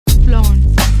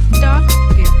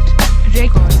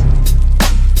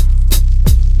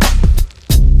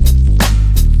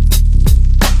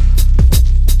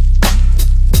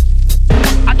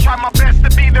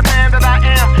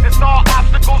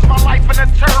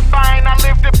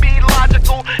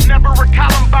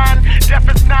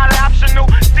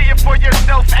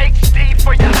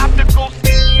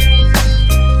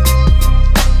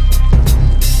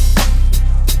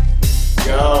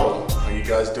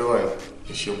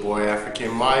boy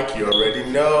African Mike, you already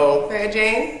know. Farah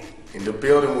Jane. In the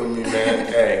building with me, man.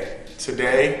 Hey,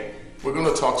 today we're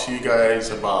gonna talk to you guys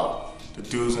about the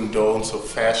do's and don'ts of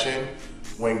fashion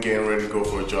when getting ready to go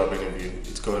for a job interview.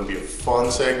 It's gonna be a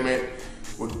fun segment.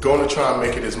 We're gonna try and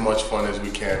make it as much fun as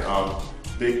we can.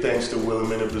 Big thanks to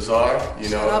Wilhelmina Bazaar.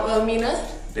 Shout out Wilhelmina.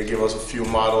 They give us a few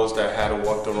models that had to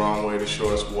walk the wrong way to show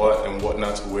us what and what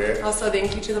not to wear. Also,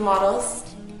 thank you to the models.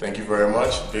 Thank you very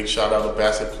much. Big shout out to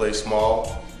Bassett Play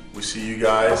Small. We see you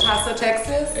guys. El Paso,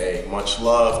 Texas. Hey, much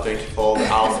love. Thank you for all the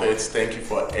outfits. Thank you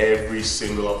for every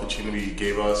single opportunity you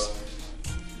gave us.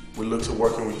 We look to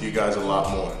working with you guys a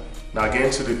lot more. Now get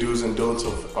into the do's and don'ts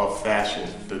of fashion.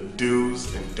 The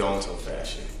do's and don'ts of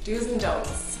fashion. Do's and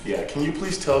don'ts. Yeah, can you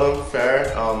please tell them,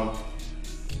 Farah,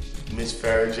 Miss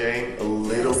Farah Jane, a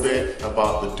little bit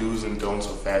about the do's and don'ts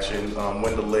of fashion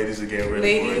when the ladies are getting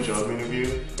ready for a job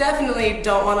interview? Definitely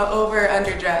don't want to over or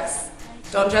underdress.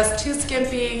 Don't dress too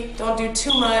skimpy, don't do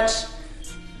too much.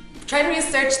 Try to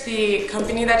research the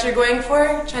company that you're going for,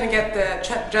 trying to get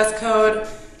the dress code,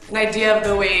 an idea of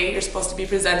the way you're supposed to be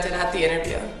presented at the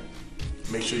interview.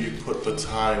 Make sure you put the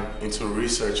time into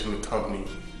researching the company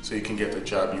so you can get the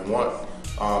job you want.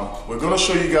 We're gonna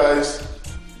show you guys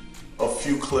a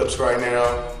few clips right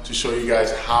now to show you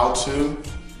guys how to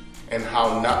and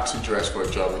how not to dress for a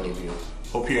job interview.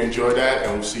 Hope you enjoy that,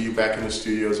 and we'll see you back in the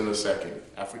studios in a second.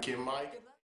 African Mike.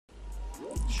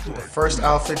 The first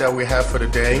outfit that we have for the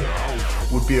day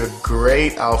would be a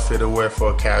great outfit to wear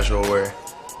for a casual wear.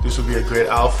 This would be a great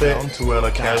outfit to wear on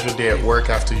a casual day at work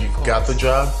after you got the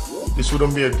job. This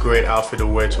wouldn't be a great outfit to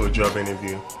wear to a job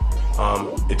interview.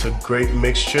 It's a great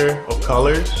mixture of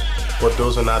colors, but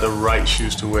those are not the right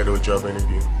shoes to wear to a job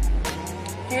interview.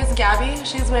 Here's Gabby.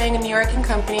 She's wearing a New York &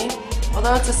 Company.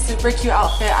 Although it's a super cute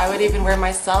outfit I would even wear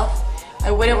myself,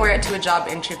 I wouldn't wear it to a job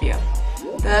interview.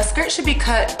 The skirt should be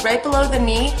cut right below the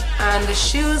knee, and the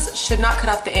shoes should not cut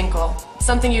off the ankle.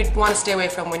 Something you'd want to stay away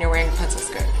from when you're wearing a pencil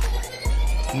skirt.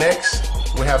 Next,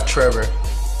 we have Trevor.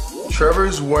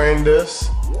 Trevor's wearing this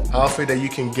outfit that you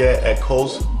can get at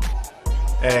Kohl's,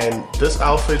 and this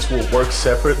outfits will work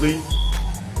separately,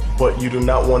 but you do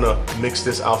not want to mix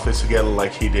this outfit together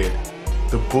like he did.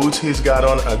 The boots he's got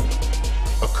on are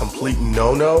a complete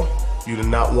no-no. You do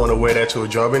not want to wear that to a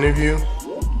job interview.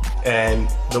 And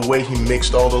the way he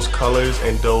mixed all those colors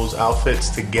and those outfits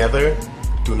together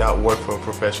do not work for a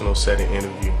professional setting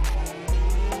interview.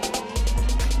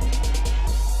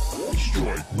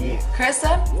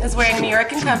 Carissa is wearing New York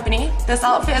 & Company. This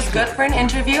outfit is good for an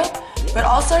interview, but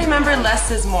also remember less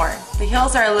is more. The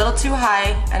heels are a little too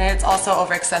high, and it's also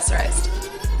over-accessorized.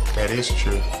 That is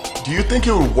true. Do you think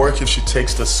it would work if she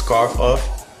takes the scarf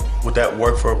off? Would that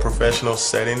work for a professional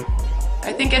setting?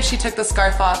 I think if she took the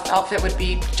scarf off, the outfit would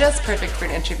be just perfect for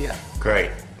an interview. Great.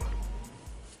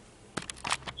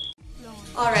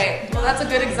 Alright, well that's a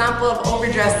good example of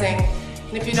overdressing.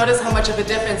 And if you notice how much of a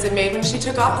difference it made when she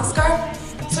took off the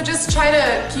scarf, so just try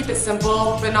to keep it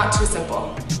simple, but not too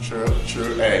simple. True.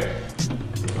 Hey,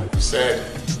 like you said,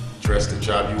 dress the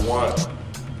job you want.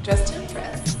 Dress to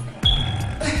impress.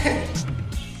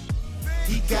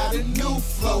 He got a new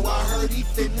flow, I heard he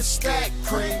finna stack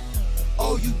cream.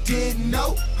 Oh, you didn't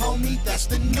know, homie, that's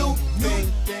the new thing.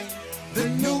 The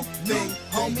new thing,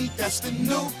 homie, that's the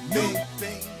new thing.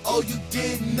 Oh, you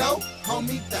didn't know,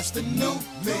 homie, that's the new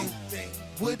thing.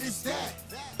 What is that?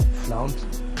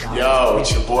 Yo,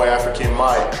 it's your boy African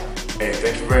Mike. Hey,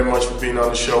 thank you very much for being on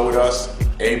the show with us.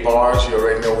 Barz, you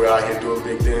already know we're out here doing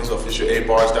big things.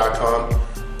 Official.barz.com.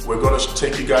 We're gonna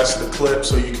take you guys to the clip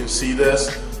so you can see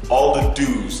this. All the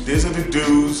do's. These are the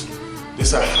do's.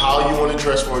 These are how you want to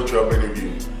dress for a job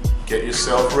interview. Get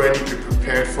yourself ready, be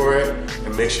prepared for it,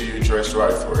 and make sure you're dressed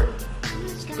right for it.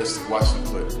 Let's watch the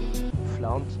clip.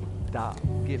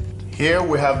 Here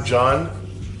we have John.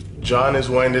 John is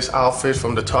wearing this outfit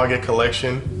from the Target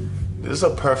collection. This is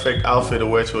a perfect outfit to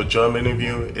wear to a job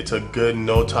interview. It's a good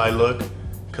no-tie look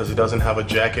because it doesn't have a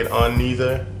jacket on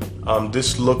neither.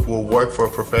 This look will work for a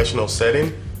professional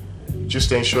setting.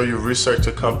 Just ensure you research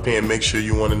the company and make sure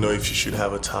you want to know if you should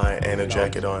have a tie and a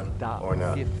jacket on or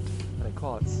not.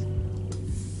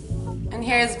 And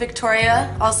here's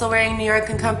Victoria, also wearing New York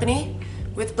 & Company.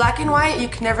 With black and white, you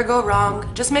can never go wrong.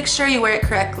 Just make sure you wear it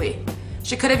correctly.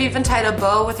 She could have even tied a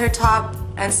bow with her top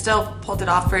and still pulled it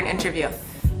off for an interview.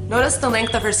 Notice the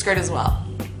length of her skirt as well.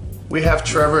 We have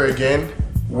Trevor again,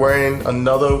 wearing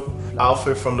another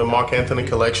outfit from the Mark Anthony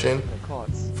collection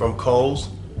from Kohl's.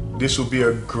 This would be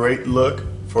a great look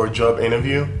for a job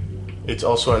interview. It's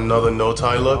also another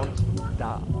no-tie look.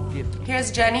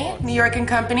 Here's Jenny, New York &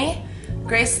 Company.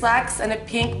 Gray slacks and a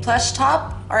pink plush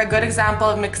top are a good example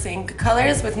of mixing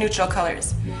colors with neutral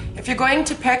colors. If you're going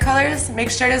to pair colors, make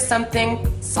sure it is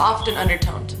something soft and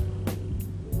undertoned.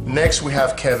 Next we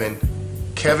have Kevin.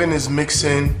 Kevin is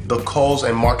mixing the Kohl's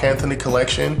and Mark Anthony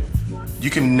collection. You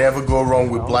can never go wrong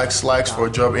with black slacks for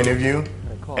a job interview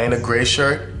and a gray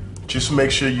shirt. Just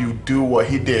make sure you do what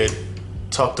he did.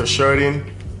 Tuck the shirt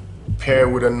in, pair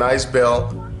it with a nice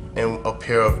belt and a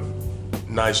pair of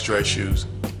nice dress shoes.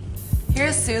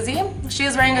 Here's Susie. She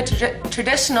is wearing a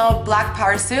traditional black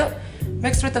power suit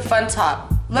mixed with a fun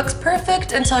top. Looks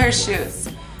perfect until her shoes.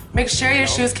 Make sure your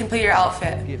shoes complete your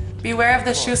outfit. Beware of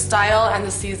the shoe style and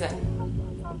the season.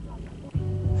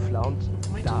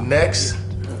 Next,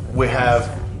 we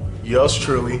have yours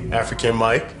truly, African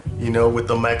Mike, with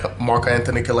the Mark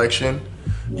Anthony collection.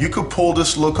 You could pull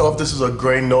this look off. This is a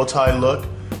great no-tie look,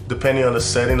 depending on the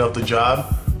setting of the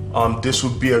job. This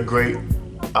would be a great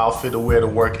outfit to wear to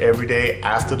work every day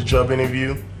after the job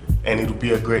interview, and it would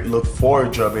be a great look for a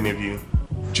job interview.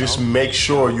 Just make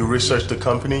sure you research the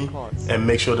company and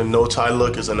make sure the no-tie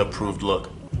look is an approved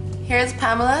look. Here's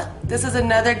Pamela. This is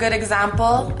another good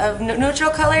example of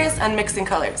neutral colors and mixing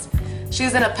colors.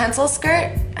 She's in a pencil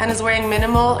skirt and is wearing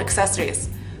minimal accessories.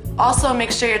 Also,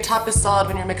 make sure your top is solid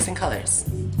when you're mixing colors.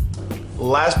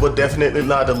 Last but definitely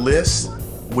not the least,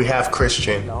 we have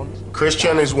Christian.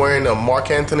 Christian is wearing a Mark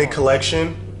Anthony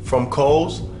collection from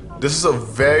Kohl's. This is a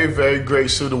very, very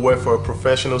great suit to wear for a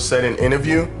professional setting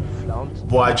interview.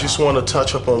 But I just want to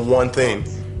touch up on one thing.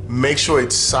 Make sure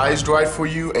it's sized right for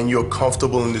you and you're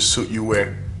comfortable in the suit you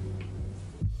wear.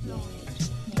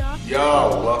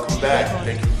 Yo, welcome back.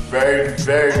 Thank you very,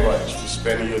 very much for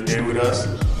spending your day with us,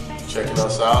 checking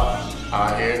us out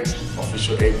here,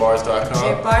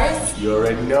 official8bars.com. 8 Bars. You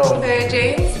already know. Farah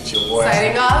Jane. It's your boy.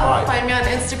 Signing off. Find me on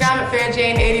Instagram at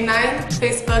FarahJane89,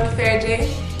 Facebook Farah Jane.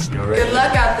 Good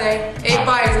luck out there. 8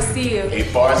 Bars, I'll see you.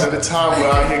 8 bars at a time. We're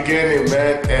out here getting it,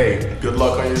 man. Hey, good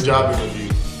luck on your job interview.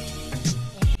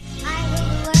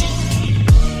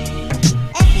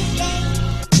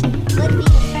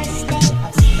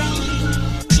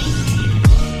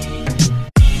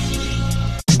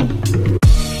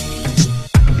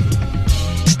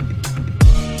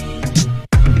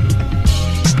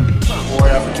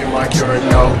 Like you already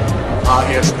know, out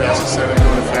here at the Bassett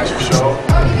doing the fashion show.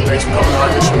 Thanks for coming out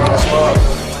and showing us love.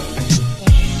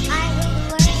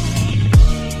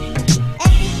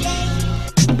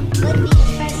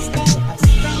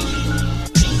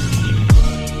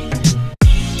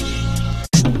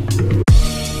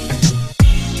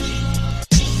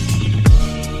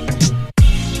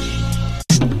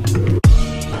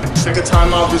 Take a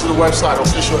time out, visit the website,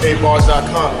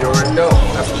 official8bars.com. You already know,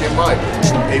 African Mike,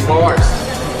 8 Bars.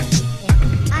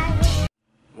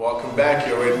 Welcome back,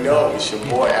 you already know, it's your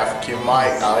boy African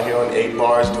Mike out here on 8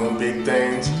 Bars doing big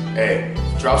things. Hey,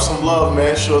 drop some love,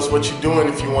 man. Show us what you're doing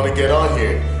if you want to get on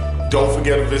here. Don't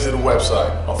forget to visit the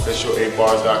website,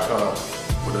 official8bars.com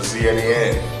with a Z at the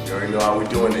end. You already know how we're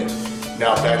doing it.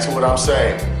 Now back to what I'm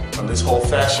saying on this whole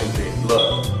fashion thing.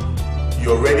 Look,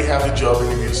 you already have the job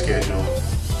interview scheduled.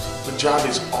 The job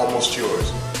is almost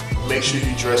yours. Make sure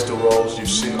you dress the roles, you've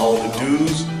seen all the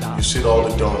do's, you've seen all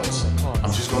the don'ts.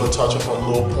 I'm just going to touch up on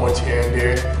little points here and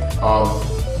there.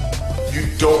 You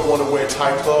don't want to wear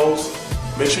tight clothes.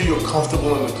 Make sure you're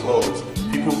comfortable in the clothes.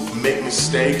 People make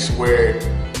mistakes where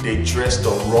they dress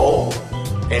the role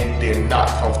and they're not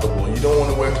comfortable. You don't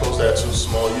want to wear clothes that are too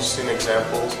small. You've seen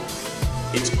examples.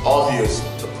 It's obvious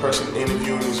the person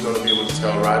interviewing is going to be able to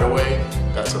tell right away.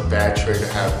 That's a bad trait to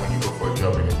have when you go for a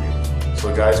job interview.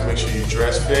 So guys, make sure you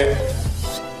dress fit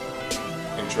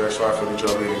and dress right for the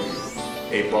job interview.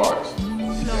 8 Bars.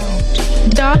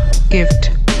 Dark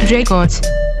Gift Records.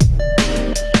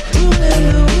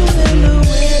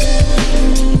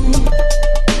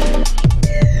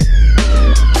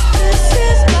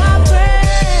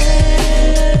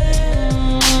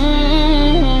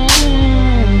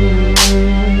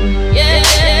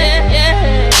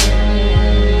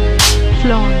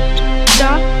 Flaunt.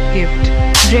 Dark Gift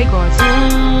Records.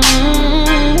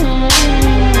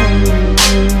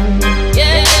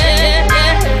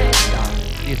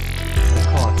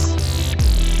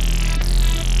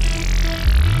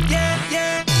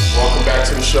 Welcome back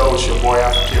to the show. It's your boy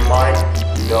African Mike.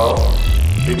 You know,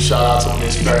 big shout out to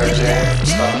Miss Farah Jane for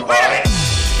stopping by.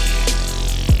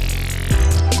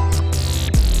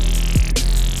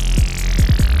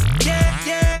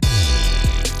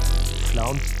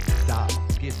 Flaunt, Dark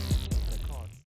Gift.